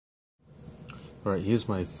Alright, here's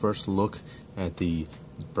my first look at the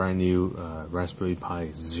brand new Raspberry Pi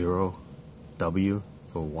Zero W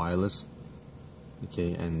for wireless.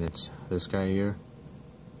 Okay, and it's this guy here,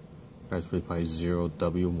 Raspberry Pi Zero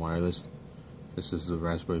W wireless. This is the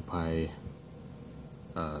Raspberry Pi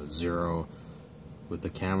Zero with the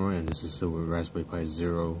camera, and this is the Raspberry Pi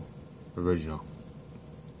Zero original.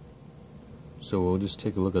 So we'll just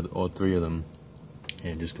take a look at all three of them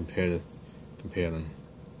and just compare them.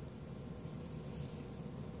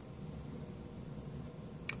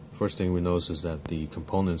 First thing we notice is that the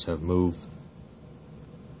components have moved.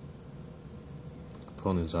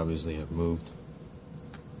 Components obviously have moved.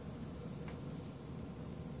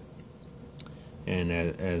 And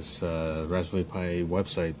as Raspberry Pi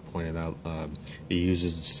website pointed out, it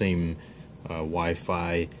uses the same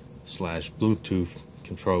Wi-Fi / Bluetooth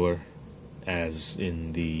controller as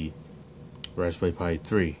in the Raspberry Pi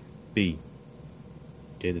 3B.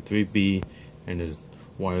 Okay, the 3B and the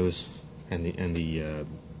wireless and the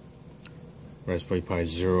Raspberry Pi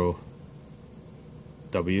Zero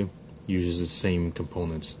W uses the same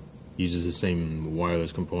components, uses the same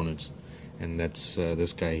wireless components, and that's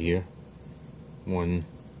this guy here, 1,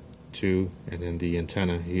 2, and then the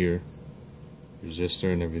antenna here,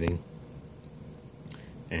 resistor and everything.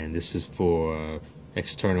 And this is for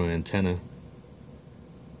external antenna.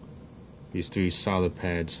 These three solid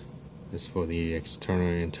pads is for the external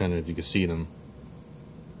antenna, if you can see them.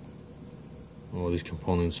 All these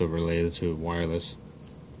components are related to wireless.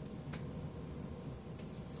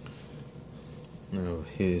 Now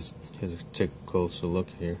here's take a closer look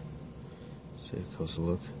here. Let's take a closer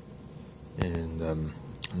look. And I don't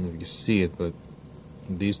know if you can see it, but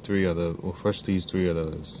these three are the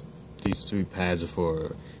these three pads are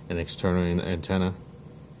for an external antenna.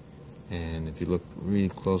 And if you look really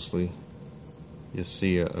closely, you'll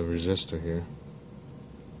see a resistor here.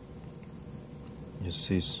 You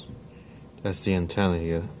see, that's the antenna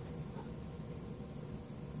here,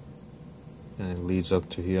 and it leads up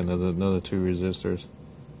to here, another two resistors.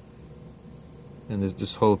 And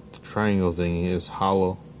this whole triangle thing is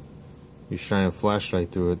hollow. You shine a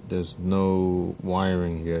flashlight through it, there's no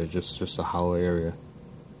wiring here, it's just a hollow area.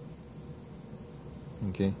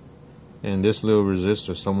 Okay, and this little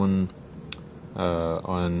resistor, someone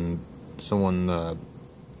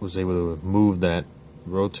was able to move that,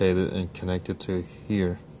 rotate it, and connect it to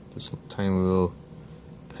here. This tiny little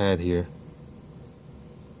pad here.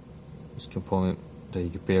 This component that you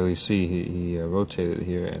could barely see, he rotated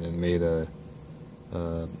here and then made a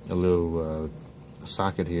little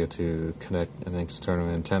socket here to connect an external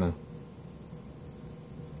antenna.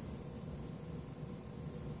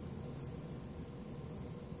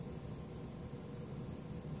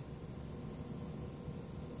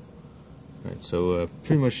 Right, so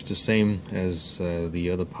pretty much the same as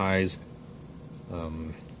the other Pis.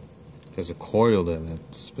 There's a coil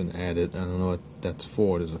that's been added. I don't know what that's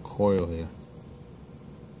for. There's a coil here.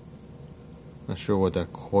 Not sure what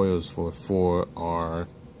that coil is for.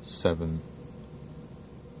 4R7.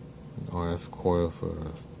 RF coil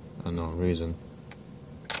for unknown reason.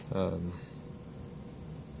 Right,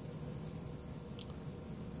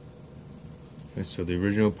 so the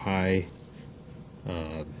original Pi,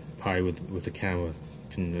 Pi with the camera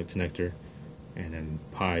connector, and then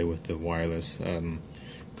Pi with the wireless.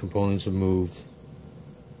 Components have moved.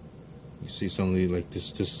 You see something like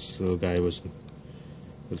this little guy was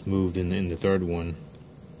moved in the third one.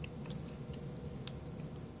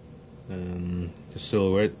 The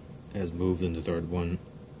silhouette has moved in the third one,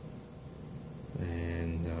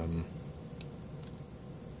 and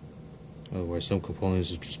otherwise some components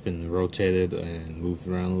have just been rotated and moved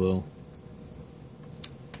around a little.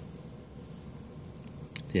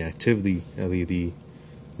 The activity LED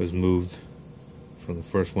was moved from the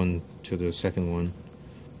first one to the second one,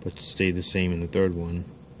 but stayed the same in the third one.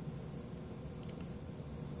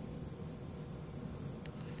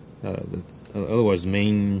 Otherwise, the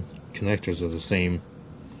main connectors are the same.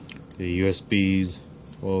 The USBs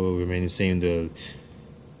will remain the same. The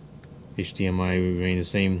HDMI will remain the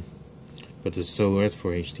same, but the silhouette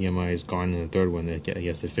for HDMI is gone in the third one. I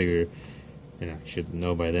guess they figure, I should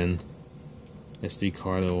know by then. SD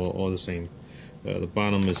card, all the same. The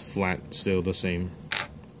bottom is flat, still the same.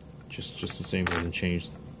 Just the same, hasn't changed.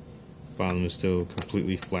 Bottom is still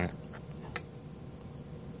completely flat.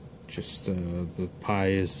 Just the Pi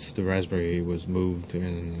is, the Raspberry was moved,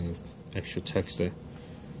 and extra text there.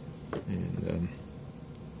 And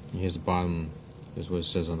here's the bottom. That's what it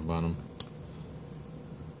says on the bottom.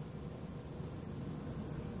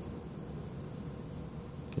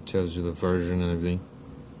 It tells you the version and everything.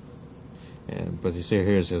 But you see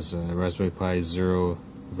here it says Raspberry Pi Zero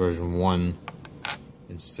version 1,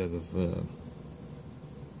 instead of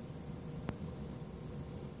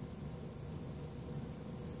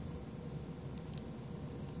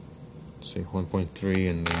say 1.3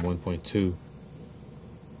 and then 1.2.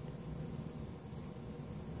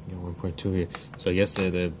 1.2 here. So I guess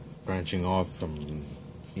they're branching off from,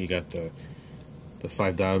 you got the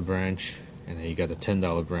 $5 branch, and then you got the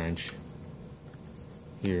 $10 branch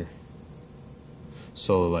here.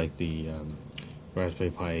 So like the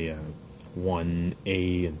Raspberry Pi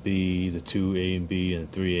 1A and B, the 2A and B, and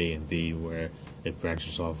 3A and B, where it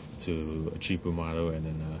branches off to a cheaper model and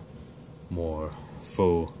then a more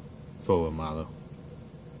fuller model.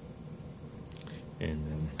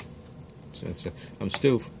 And so I'm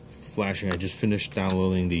still flashing. I just finished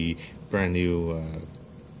downloading the brand new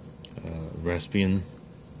Raspbian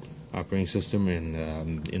operating system,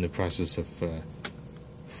 and in the process of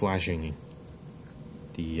flashing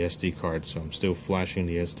the SD card. So I'm still flashing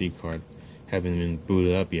the SD card. Haven't been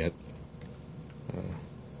booted up yet.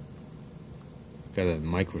 Got a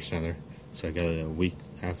micro center, so I got it a week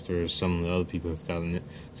after some of the other people have gotten it.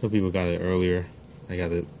 Some people got it earlier. I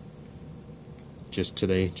got it just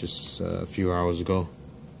today, just a few hours ago.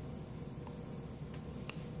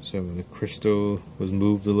 So the crystal was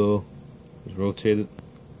moved a little, was rotated,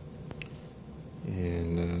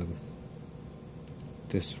 and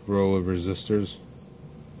this row of resistors,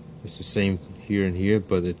 it's the same here and here,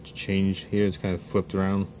 but it changed here. It's kind of flipped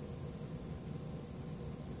around.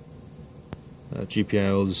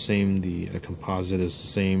 GPIO is the same. The composite is the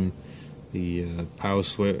same. The power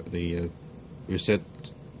switch, the reset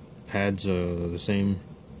pads are the same.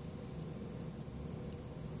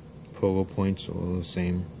 Pogo points are all the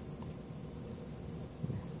same,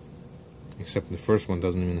 except the first one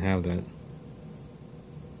doesn't even have that.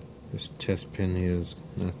 This test pin here is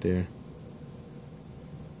not there.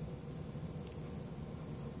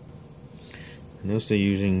 I notice they're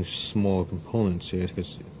using small components here,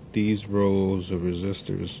 because these rows of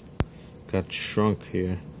resistors got shrunk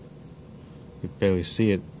here. You barely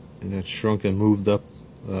see it, and that shrunk and moved up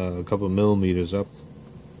a couple of millimeters up.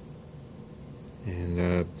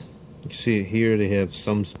 And you see here they have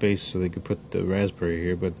some space so they could put the Raspberry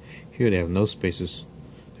here, but here they have no spaces.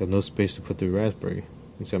 They have no space to put the Raspberry,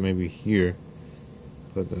 except maybe here.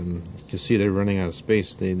 But you can see they're running out of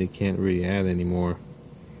space. They can't really add any more.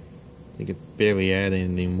 They could barely add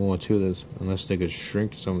anything more to this, unless they could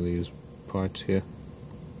shrink some of these parts here.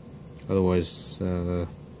 Otherwise,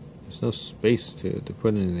 there's no space to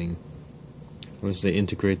put anything. Unless they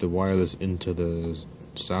integrate the wireless into the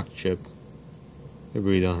stock chip, they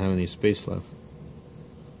really don't have any space left.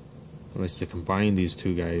 Unless they combine these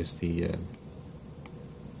two guys, the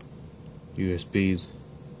USBs,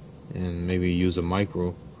 and maybe use a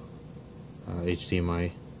micro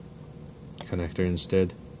HDMI connector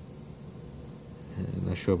instead. I'm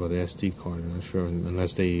not sure about the SD card. I'm not sure,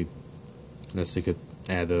 unless they could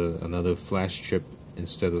add another flash chip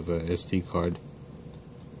instead of a SD card.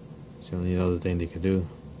 It's the only other thing they could do.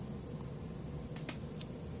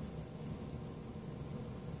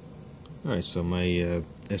 Alright, so my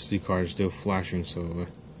SD card is still flashing, so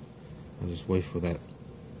I'll just wait for that.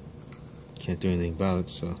 Can't do anything about it,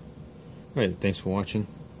 so. Alright, thanks for watching.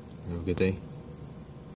 Have a good day.